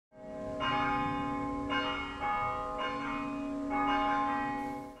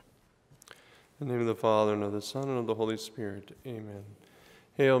In the name of the Father, and of the Son, and of the Holy Spirit. Amen.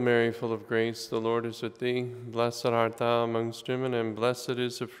 Hail Mary, full of grace, the Lord is with thee. Blessed art thou amongst women, and blessed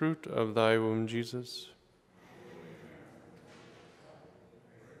is the fruit of thy womb, Jesus.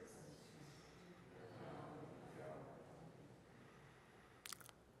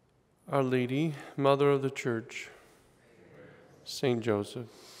 Our Lady, Mother of the Church, Saint Joseph,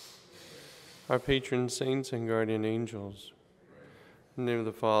 our patron saints and guardian angels, in the name of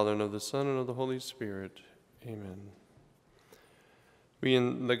the Father, and of the Son, and of the Holy Spirit. Amen.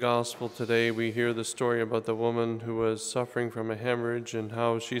 In the Gospel today, we hear the story about the woman who was suffering from a hemorrhage and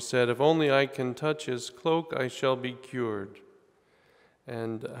how she said, "If only I can touch his cloak, I shall be cured."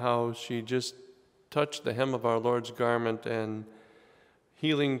 And how she just touched the hem of our Lord's garment and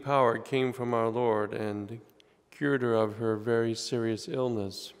healing power came from our Lord and cured her of her very serious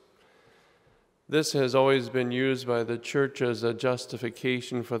illness. This has always been used by the Church as a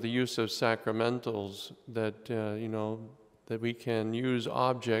justification for the use of sacramentals, that, that we can use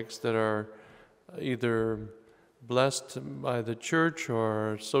objects that are either blessed by the Church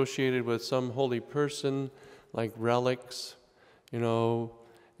or associated with some holy person, like relics,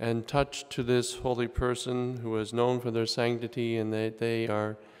 and touch to this holy person who is known for their sanctity, and they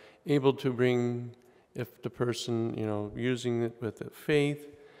are able to bring, if the person, using it with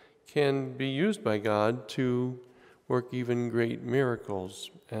faith, can be used by God to work even great miracles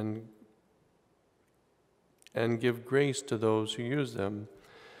and give grace to those who use them.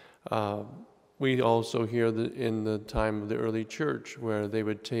 We also hear in the time of the early church where they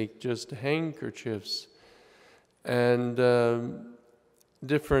would take just handkerchiefs and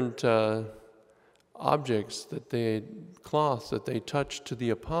different objects, cloths that they touched to the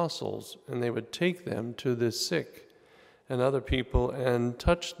apostles, and they would take them to the sick and other people and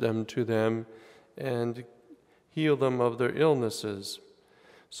touch them to them and heal them of their illnesses.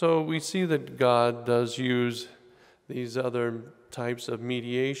 So we see that God does use these other types of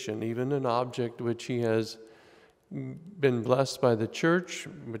mediation, even an object which he has been blessed by the Church,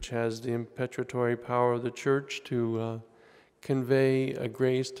 which has the impetratory power of the Church to convey a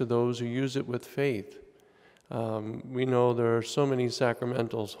grace to those who use it with faith. We know there are so many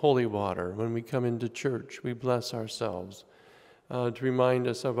sacramentals. Holy water, when we come into church, we bless ourselves to remind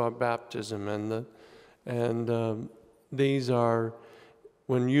us of our baptism, and these are,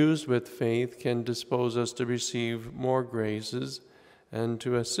 when used with faith, can dispose us to receive more graces and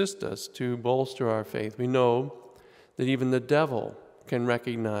to assist us to bolster our faith. We know that even the devil can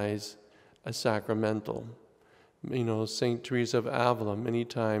recognize a sacramental. St. Teresa of Avila many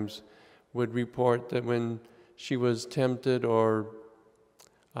times would report that when she was tempted or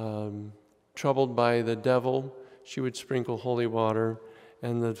troubled by the devil, she would sprinkle holy water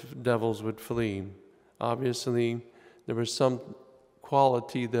and the devils would flee. Obviously, there was some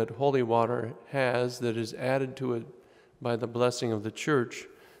quality that holy water has that is added to it by the blessing of the Church,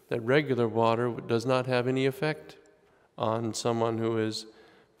 that regular water does not have any effect on someone who is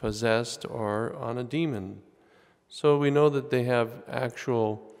possessed or on a demon. So we know that they have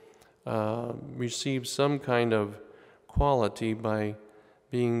received some kind of quality by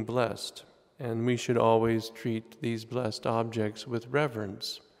being blessed. And we should always treat these blessed objects with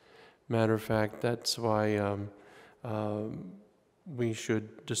reverence. Matter of fact, that's why we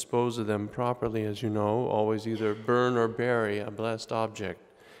should dispose of them properly, as you know, always either burn or bury a blessed object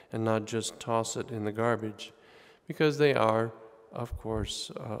and not just toss it in the garbage, because they are, of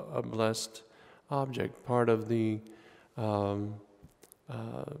course, a blessed object, part of the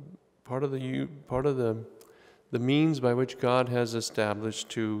means by which God has established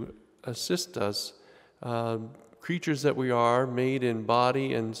to assist us, creatures that we are, made in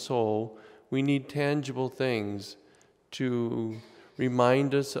body and soul. We need tangible things to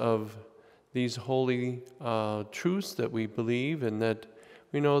remind us of these holy truths that we believe, and that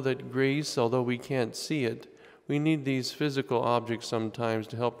we know that grace, although we can't see it, we need these physical objects sometimes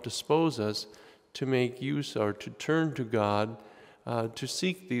to help dispose us to make use or to turn to God, to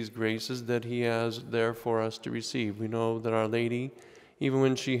seek these graces that he has there for us to receive. We know that Our Lady, even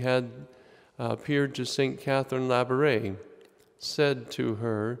when she had appeared to St. Catherine Labouré, said to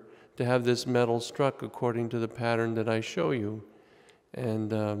her to have this medal struck according to the pattern that I show you.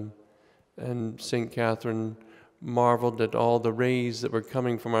 And St. Catherine marveled at all the rays that were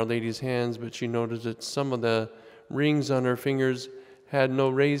coming from Our Lady's hands, but she noticed that some of the rings on her fingers had no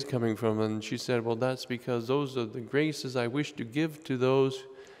rays coming from them. And she said, well, that's because those are the graces I wish to give to those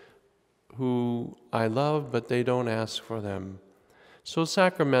who I love, but they don't ask for them. So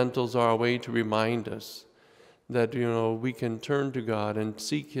sacramentals are a way to remind us that, we can turn to God and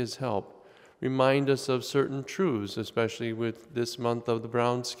seek his help. Remind us of certain truths, especially with this month of the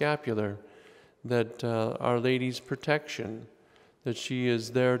brown scapular, that Our Lady's protection, that she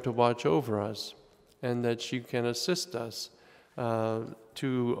is there to watch over us, and that she can assist us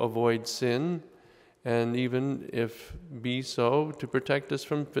to avoid sin, and even if be so, to protect us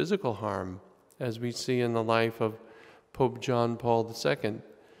from physical harm, as we see in the life of Pope John Paul II,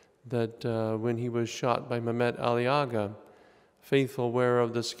 that when he was shot by Mehmet Ali Aga, faithful wearer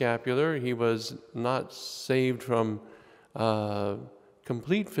of the scapular, he was not saved from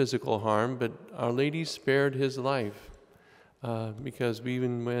complete physical harm, but Our Lady spared his life. Because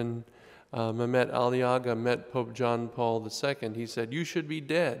even when Mehmet Ali Aga met Pope John Paul II, he said, "You should be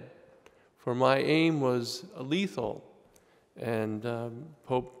dead, for my aim was lethal." And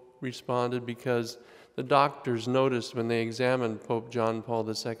Pope responded, because the doctors noticed when they examined Pope John Paul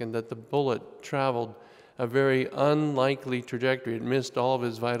II that the bullet traveled a very unlikely trajectory. It missed all of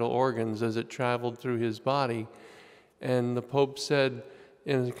his vital organs as it traveled through his body. And the Pope said,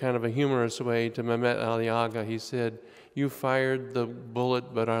 in kind of a humorous way, to Mehmet Ali Aga, he said, "You fired the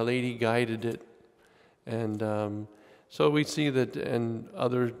bullet, but Our Lady guided it." And so we see that in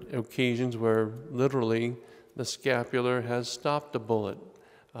other occasions where literally the scapular has stopped a bullet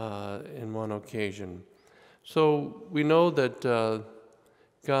in one occasion. So we know that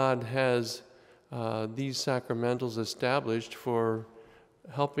God has these sacramentals established for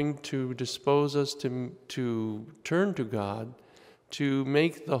helping to dispose us to turn to God, to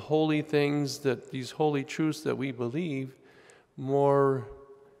make the holy things, that these holy truths that we believe, more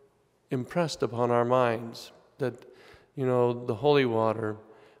impressed upon our minds. That, you know, the holy water,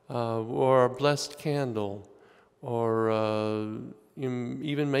 or a blessed candle, or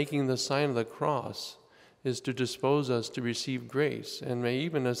even making the sign of the cross is to dispose us to receive grace, and may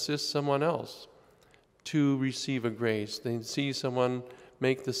even assist someone else to receive a grace. They see someone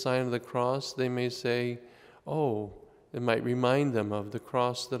make the sign of the cross, they may say, "Oh," it might remind them of the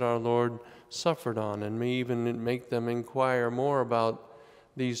cross that our Lord suffered on, and may even make them inquire more about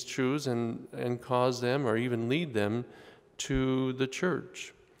these truths and cause them, or even lead them, to the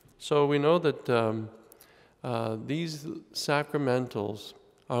church. So we know that these sacramentals,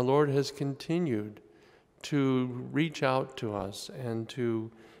 our Lord has continued to reach out to us and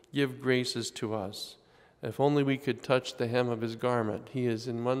to give graces to us. If only we could touch the hem of his garment. He has,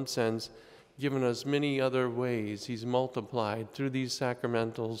 in one sense, given us many other ways. He's multiplied through these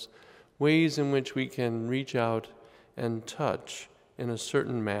sacramentals ways in which we can reach out and touch, in a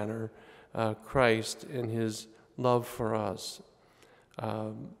certain manner, Christ in his love for us.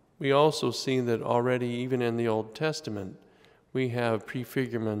 We also see that already, even in the Old Testament, we have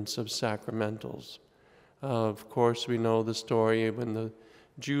prefigurements of sacramentals. Of course, we know the story when the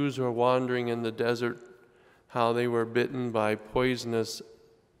Jews were wandering in the desert, how they were bitten by poisonous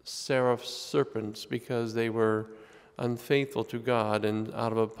seraph serpents because they were unfaithful to God, and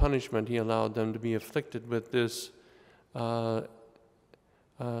out of a punishment he allowed them to be afflicted with this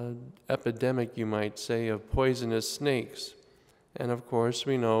epidemic, you might say, of poisonous snakes. And of course,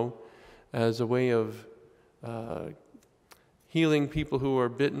 we know, as a way of healing people who were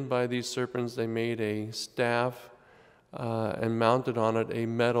bitten by these serpents, they made a staff and mounted on it a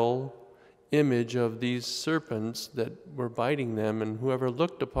metal image of these serpents that were biting them, and whoever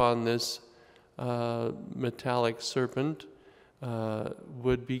looked upon this metallic serpent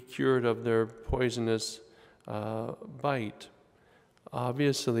would be cured of their poisonous bite.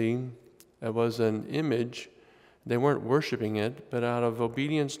 Obviously, it was an image. They weren't worshiping it, but out of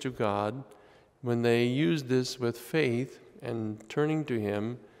obedience to God, when they used this with faith and turning to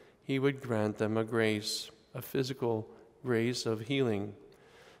him, he would grant them a grace, a physical grace of healing.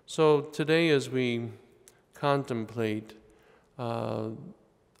 So today, as we contemplate the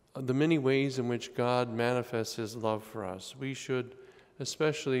many ways in which God manifests his love for us, we should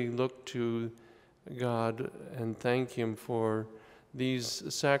especially look to God and thank him for these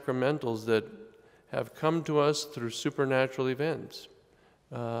sacramentals that have come to us through supernatural events.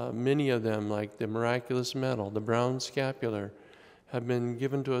 Many of them, like the miraculous medal, the brown scapular, have been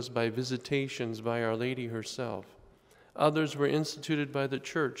given to us by visitations by Our Lady herself. Others were instituted by the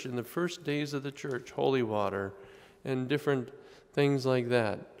church in the first days of the church, holy water, and different things like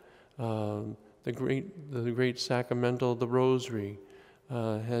that. The great sacramental, the rosary,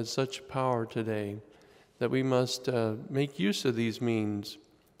 has such power today that we must make use of these means.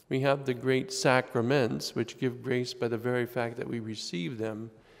 We have the great sacraments, which give grace by the very fact that we receive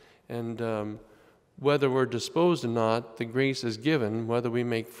them. And whether we're disposed or not, the grace is given. Whether we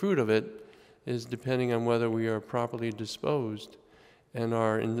make fruit of it is depending on whether we are properly disposed and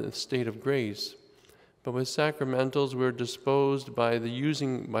are in the state of grace. But with sacramentals, we're disposed by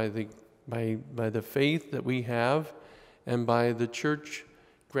the by the faith that we have, and by the church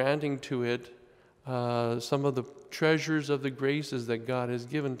granting to it some of the treasures of the graces that God has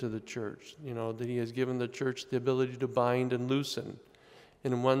given to the church. That he has given the church the ability to bind and loosen.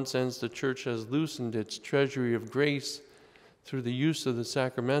 And in one sense, the church has loosened its treasury of grace through the use of the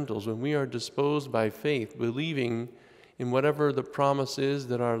sacramentals. When we are disposed by faith, believing in whatever the promise is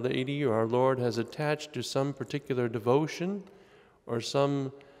that Our Lady or our Lord has attached to some particular devotion or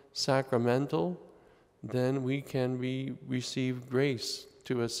some sacramental, then we can receive grace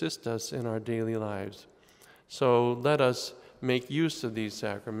to assist us in our daily lives. So let us make use of these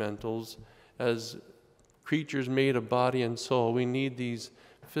sacramentals. As creatures made of body and soul, we need these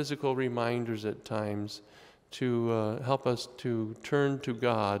physical reminders at times to help us to turn to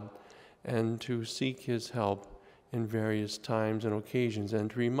God and to seek his help in various times and occasions,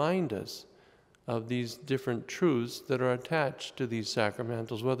 and to remind us of these different truths that are attached to these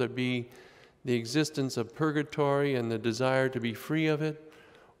sacramentals, whether it be the existence of purgatory and the desire to be free of it,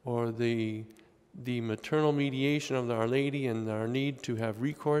 or the maternal mediation of Our Lady and our need to have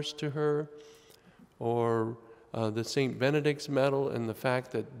recourse to her, or the St. Benedict's medal and the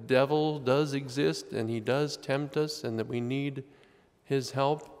fact that devil does exist and he does tempt us, and that we need his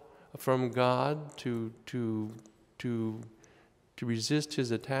help from God to resist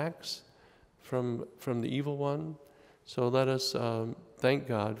his attacks from the evil one. So let us thank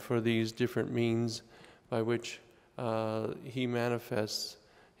God for these different means by which he manifests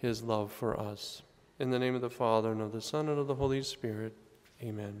his love for us. In the name of the Father, and of the Son, and of the Holy Spirit,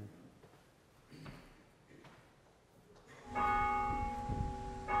 amen.